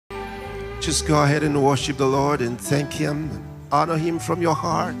Just go ahead and worship the Lord and thank Him. Honor Him from your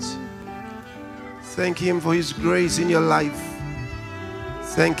heart. Thank Him for His grace in your life.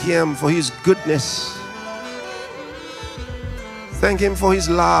 Thank Him for His goodness. Thank Him for His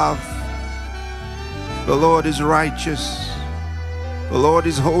love. The Lord is righteous. The Lord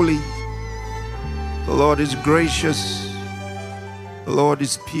is holy. The Lord is gracious. The Lord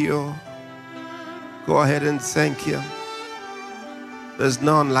is pure. Go ahead and thank Him. There's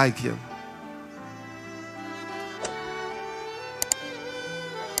none like Him.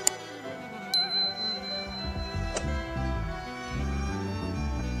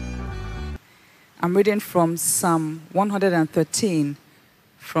 I'm reading from Psalm 113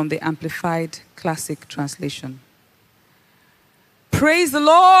 from the Amplified Classic Translation. Praise the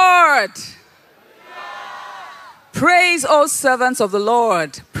Lord! Praise, all servants of the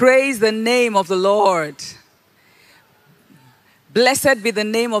Lord. Praise the name of the Lord. Blessed be the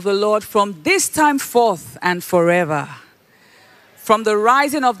name of the Lord from this time forth and forever. From the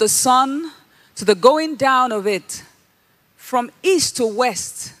rising of the sun to the going down of it, from east to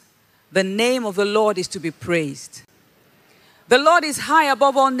west, the name of the Lord is to be praised. The Lord is high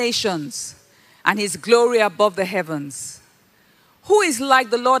above all nations, and His glory above the heavens. Who is like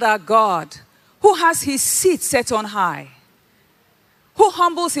the Lord our God, who has His seat set on high, who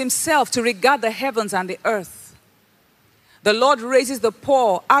humbles Himself to regard the heavens and the earth? The Lord raises the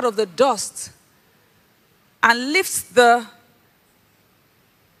poor out of the dust and lifts the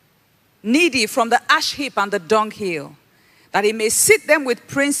needy from the ash heap and the dunghill, that He may sit them with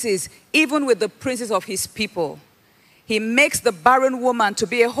princes, even with the princes of His people. He makes the barren woman to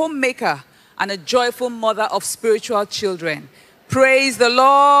be a homemaker and a joyful mother of spiritual children. Praise the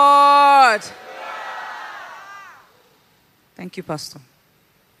Lord. Thank you, Pastor.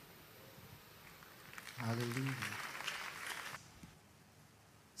 Hallelujah.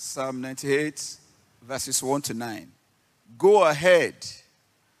 Psalm 98, verses 1 to 9. Go ahead,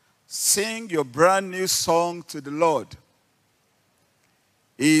 sing your brand new song to the Lord.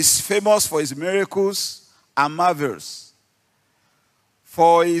 He is famous for His miracles and marvels,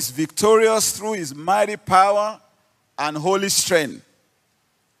 for He is victorious through His mighty power and holy strength.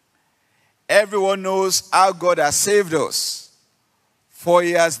 Everyone knows how God has saved us, for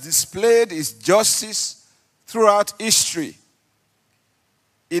He has displayed His justice throughout history.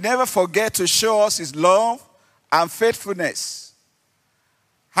 He never forgets to show us His love and faithfulness.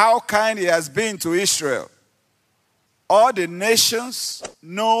 How kind He has been to Israel. All the nations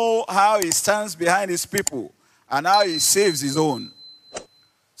know how He stands behind His people and how He saves His own.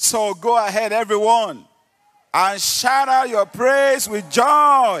 So go ahead, everyone, and shout out your praise with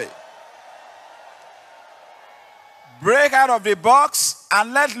joy. Break out of the box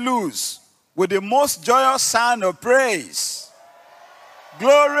and let loose with the most joyous sound of praise.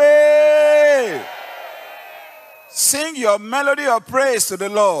 Glory! Sing your melody of praise to the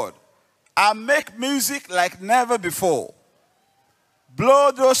Lord and make music like never before.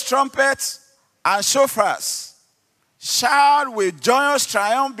 Blow those trumpets and shofars. Shout with joyous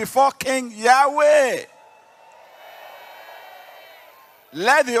triumph before King Yahweh.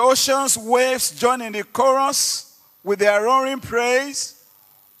 Let the ocean's waves join in the chorus with their roaring praise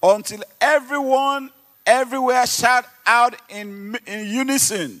until everyone everywhere shout out in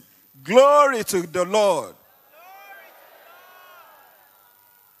unison, glory to the Lord.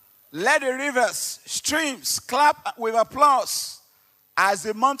 Let the rivers, streams clap with applause as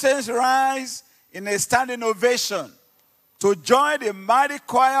the mountains rise in a standing ovation to join the mighty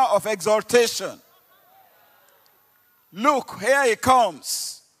choir of exaltation. Look, here He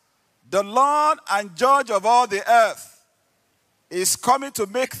comes. The Lord and Judge of all the earth is coming to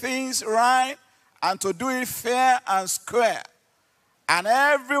make things right and to do it fair and square. And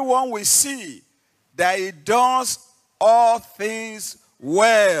everyone will see that He does all things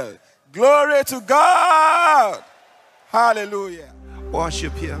well. Glory to God. Hallelujah.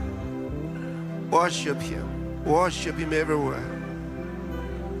 Worship Him. Worship Him. Worship Him everywhere.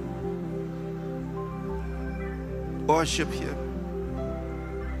 Worship Him.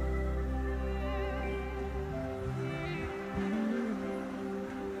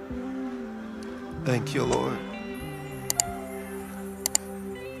 Thank you, Lord.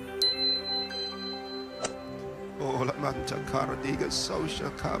 Oh, la mancha cardiga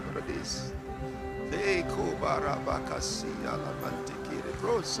social cabradis. They cobara bacasia la mantequire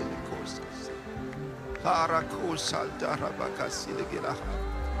brosili cosas. Para cosal darabacasile gila.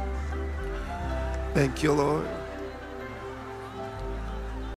 Thank you, Lord.